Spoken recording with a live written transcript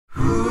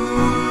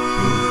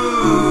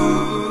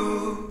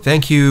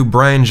Thank you,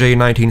 Brian J.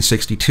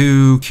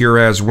 1962,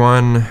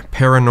 Curaz1,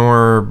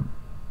 Paranor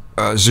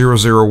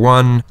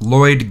 001,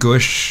 Lloyd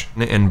Gush,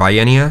 and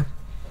Biennia.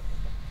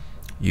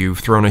 You've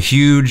thrown a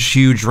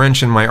huge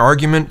wrench in my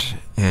argument,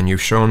 and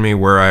you've shown me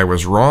where I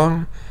was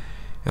wrong,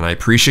 and I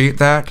appreciate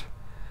that.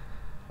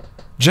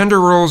 Gender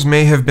roles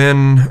may have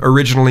been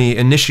originally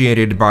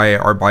initiated by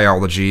our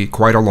biology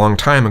quite a long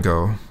time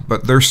ago,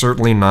 but they're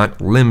certainly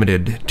not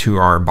limited to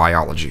our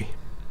biology.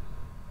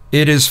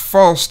 It is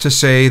false to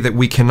say that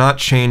we cannot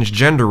change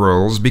gender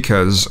roles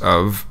because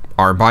of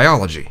our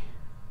biology.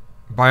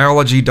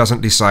 Biology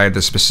doesn't decide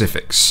the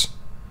specifics.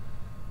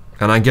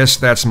 And I guess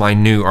that's my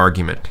new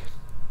argument.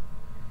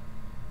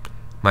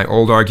 My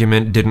old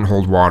argument didn't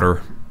hold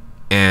water,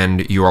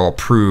 and you all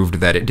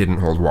proved that it didn't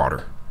hold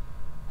water.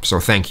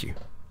 So thank you.